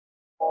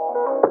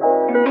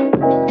Hey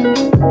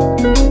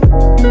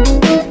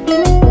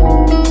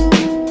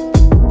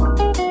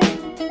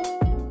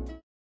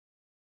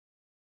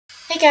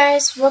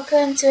guys,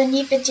 welcome to a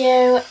new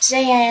video.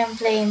 Today I am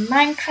playing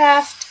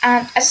Minecraft,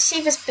 and as you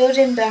see this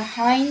building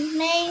behind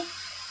me,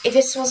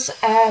 this was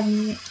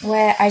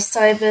where I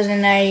started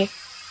building a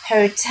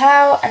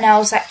hotel, and I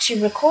was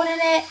actually recording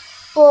it,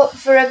 but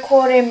the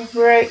recording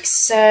broke,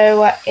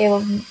 so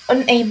I'm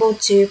unable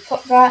to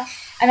put that,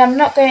 and I'm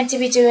not going to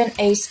be doing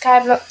a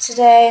skyblock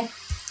today,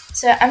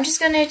 so I'm just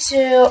going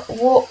to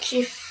walk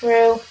you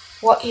through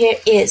what here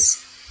is.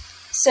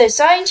 So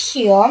starting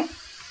here,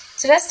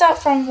 so let's start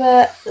from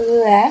the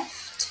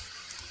left.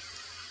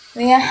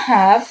 We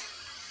have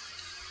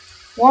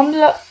one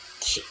block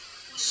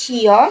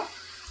here,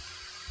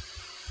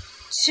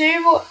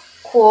 two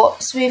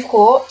smooth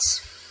quartz,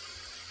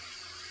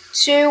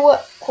 two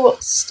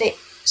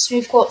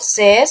smooth quartz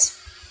stairs,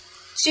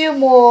 two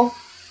more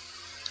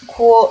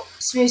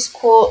smooth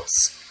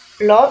quartz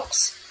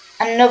blocks,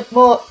 and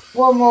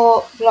one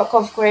more block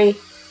of grey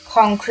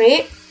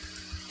concrete.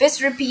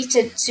 This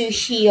repeated to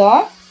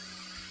here.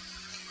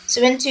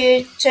 So in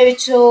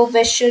total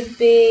there should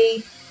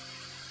be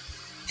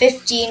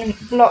 15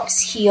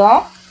 blocks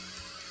here.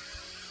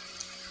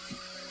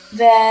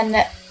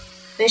 Then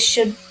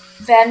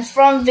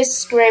from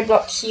this grey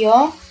block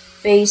here,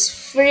 there's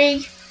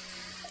 3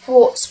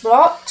 quartz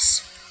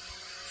blocks,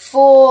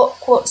 4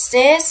 quartz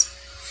stairs,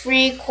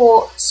 3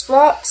 quartz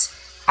blocks,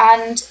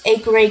 and a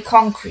grey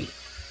concrete.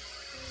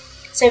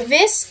 So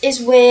this is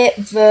where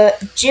the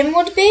gym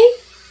would be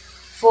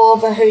for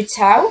the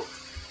hotel.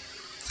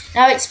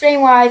 Now I'll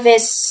explain why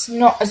there's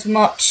not as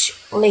much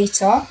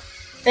later.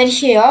 Then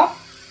here,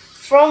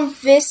 from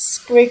this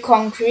grey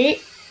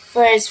concrete,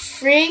 there is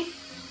 3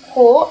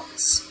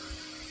 quartz,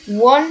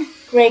 1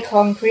 grey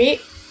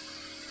concrete,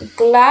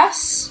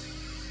 glass,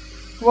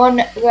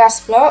 1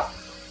 glass block,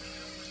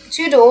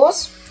 2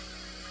 doors,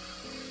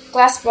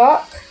 glass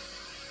block,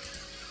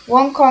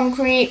 1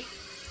 concrete,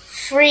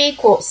 3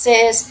 quartz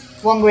stairs,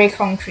 1 grey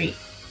concrete.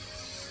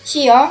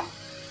 Here,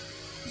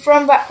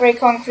 from that grey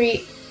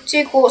concrete,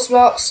 2 quartz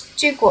blocks,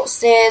 2 quartz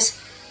stairs,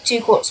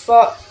 2 quartz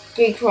block,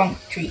 grey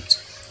concrete.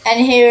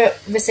 And here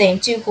the same,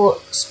 2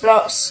 quartz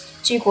blocks,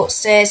 2 quartz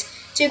stairs,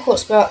 2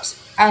 quartz blocks,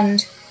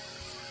 and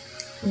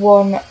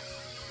 1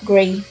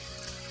 grey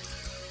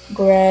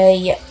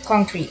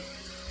concrete.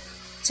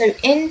 So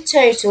in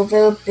total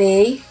there will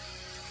be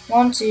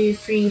 1, 2,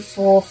 3,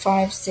 4,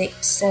 5,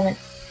 6, 7,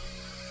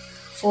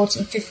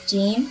 14,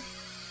 15.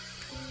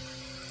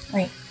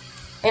 Wait,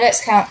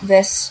 let's count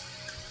this.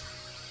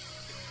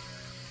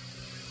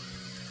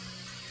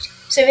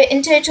 So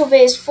in total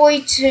there's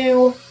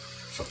 42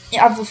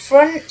 at the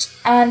front,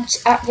 and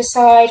at the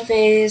side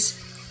there's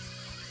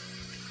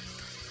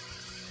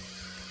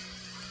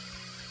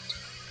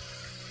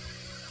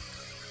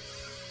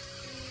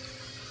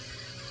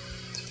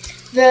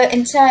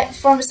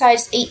from the side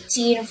is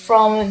 18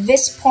 from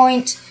this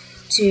point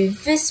to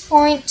this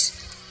point.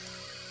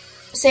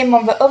 Same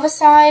on the other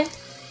side.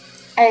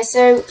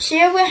 So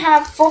here we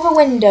have for the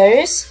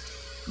windows.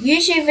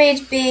 Usually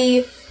they'd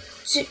be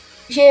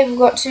here we've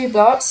got 2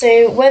 blocks,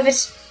 so whether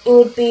it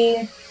would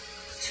be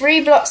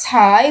 3 blocks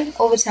high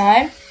all the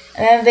time,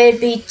 and then there'd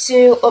be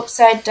 2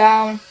 upside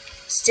down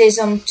stairs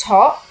on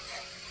top,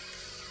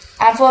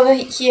 and for over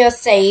here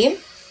same,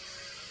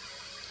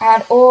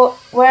 and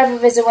wherever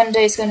there's a window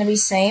is going to be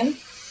same.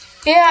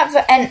 Here at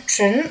the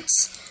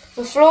entrance,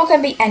 the floor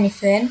can be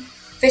anything.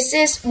 This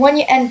is when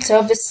you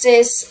enter, the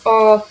stairs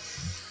are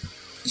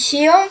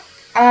here,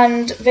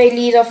 and they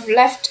lead off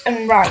left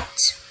and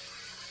right.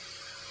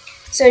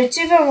 So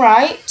to the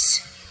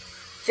right,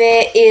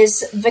 there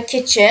is the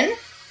kitchen.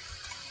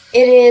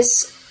 It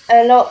is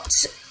a lot,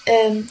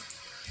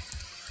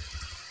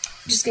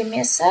 just give me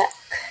a sec.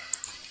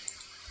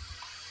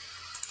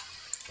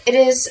 It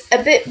is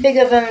a bit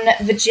bigger than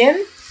the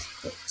gym.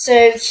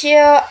 So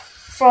here,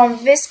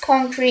 from this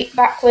concrete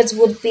backwards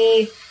would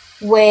be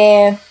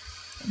where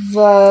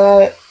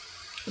the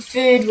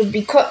food would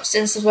be cooked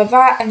and stuff like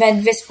that. And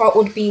then this part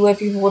would be where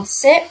people would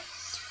sit.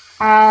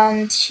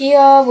 And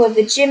here, where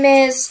the gym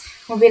is,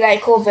 will be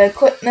like all the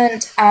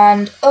equipment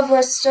and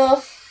other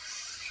stuff.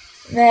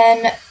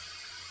 Then,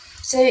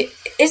 so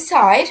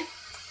inside,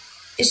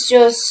 it's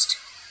just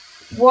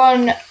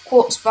 1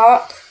 quartz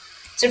block.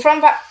 So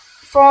from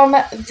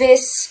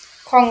this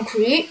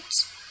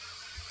concrete,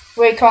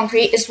 grey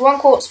concrete, is 1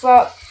 quartz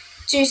block,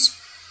 2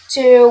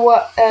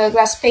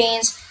 glass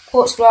panes,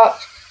 quartz block.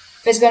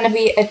 There's going to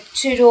be a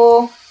 2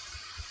 door,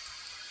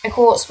 a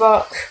quartz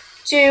block,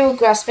 2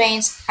 glass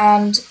panes,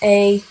 and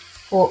a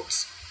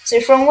quartz. So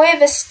from where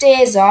the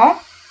stairs are,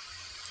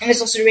 and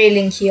there's also a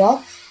railing here,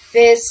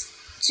 there's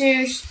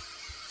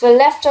the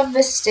left of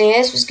the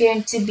stairs was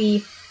going to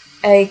be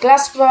a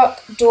glass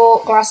block,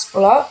 door, glass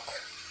block,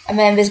 and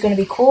then there's going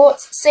to be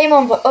quartz. Same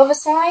on the other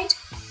side.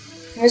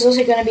 There's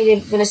also going to be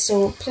the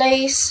little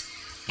place.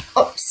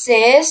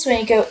 Upstairs,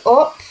 when you go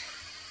up,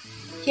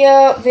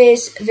 here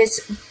there's this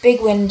big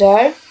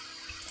window.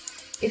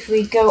 If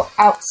we go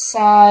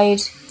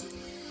outside,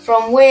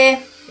 from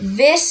where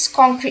this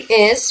concrete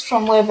is,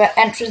 from where the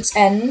entrance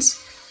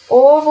ends,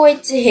 all the way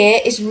to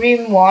here is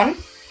room 1.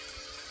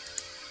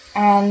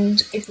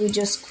 And if we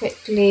just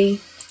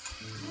quickly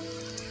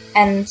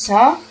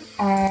enter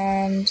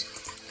and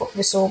put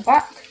this all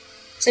back.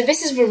 So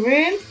this is the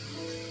room.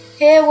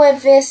 Here where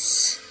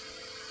this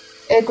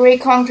grey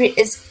concrete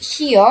is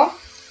here,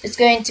 is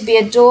going to be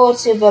a door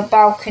to the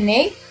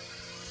balcony.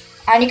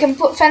 And you can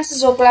put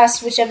fences or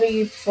glass, whichever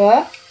you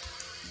prefer.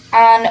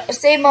 And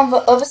same on the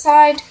other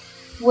side,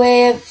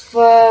 where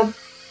the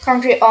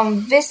concrete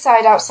on this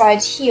side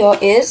outside here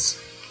is.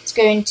 It's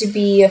going to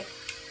be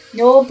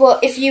no,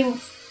 but if you're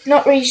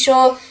not really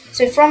sure,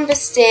 so from the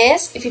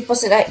stairs, if you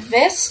put it like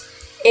this,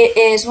 it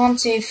is 1,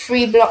 2,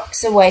 3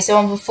 blocks away, so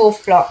on the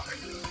 4th block.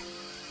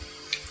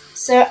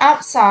 So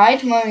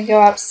outside, when we go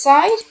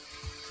outside,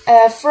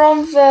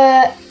 from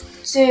the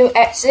 2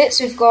 exits,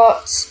 we've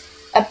got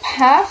a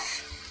path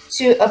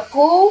to a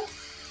pool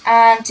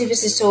and to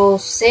this little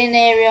sitting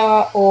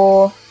area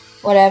or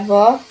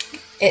whatever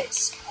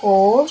it's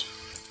called.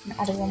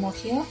 I'll add one more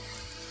here.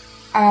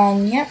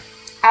 And yeah,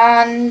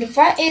 and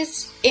that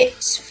is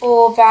it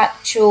for the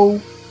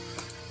actual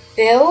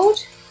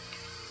build.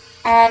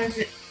 And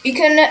you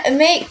can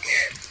make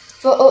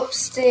the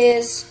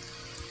upstairs.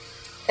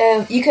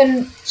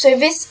 So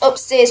this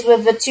upstairs where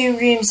the 2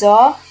 rooms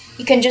are,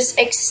 you can just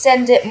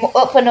extend it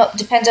up and up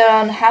depending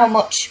on how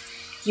much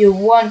you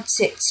want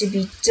it to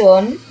be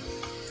done.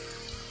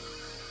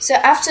 So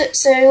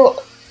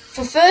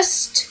for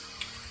first,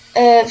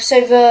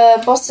 so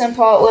the bottom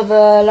part where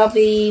the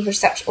lobby,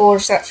 reception,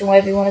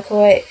 whatever you want to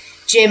call it,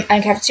 gym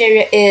and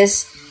cafeteria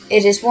is,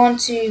 it is 1,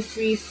 2,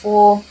 3,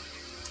 4,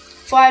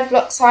 5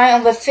 blocks high.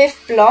 On the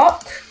 5th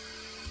block,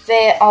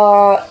 there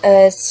are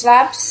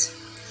slabs.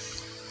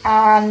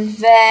 And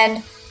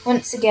then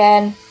once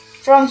again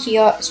from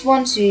here it's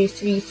 1, 2,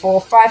 3,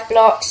 4, 5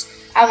 blocks,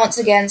 and once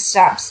again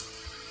slabs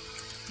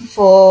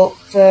for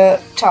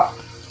the top.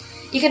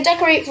 You can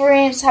decorate the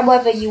rooms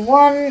however you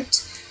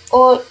want,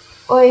 or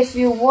if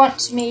you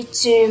want me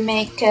to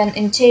make an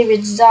interior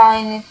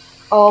design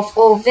of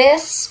all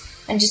this,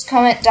 and just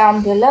comment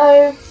down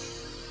below.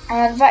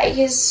 And that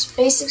is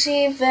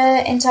basically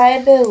the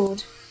entire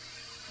build.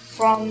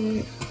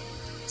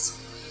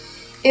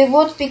 It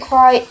would be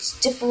quite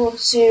difficult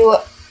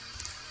to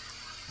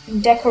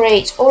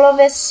decorate all of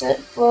this,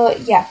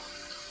 but yeah,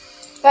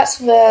 that's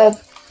the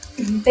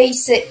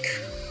basic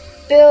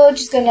build.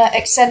 Just gonna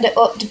extend it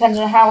up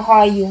depending on how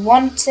high you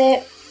want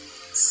it.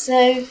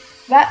 So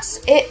that's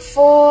it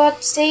for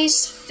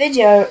today's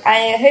video.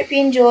 I hope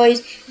you enjoyed.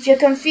 If you're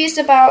confused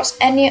about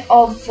any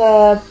of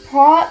the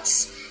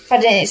parts, if I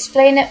didn't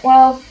explain it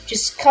well,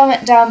 just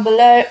comment down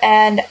below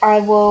and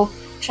I will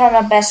try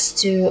my best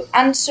to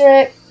answer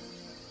it.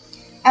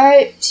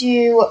 I hope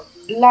you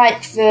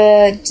like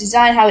the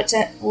design, how it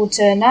will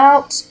turn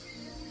out.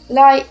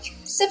 Like,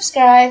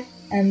 subscribe,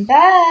 and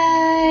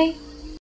bye!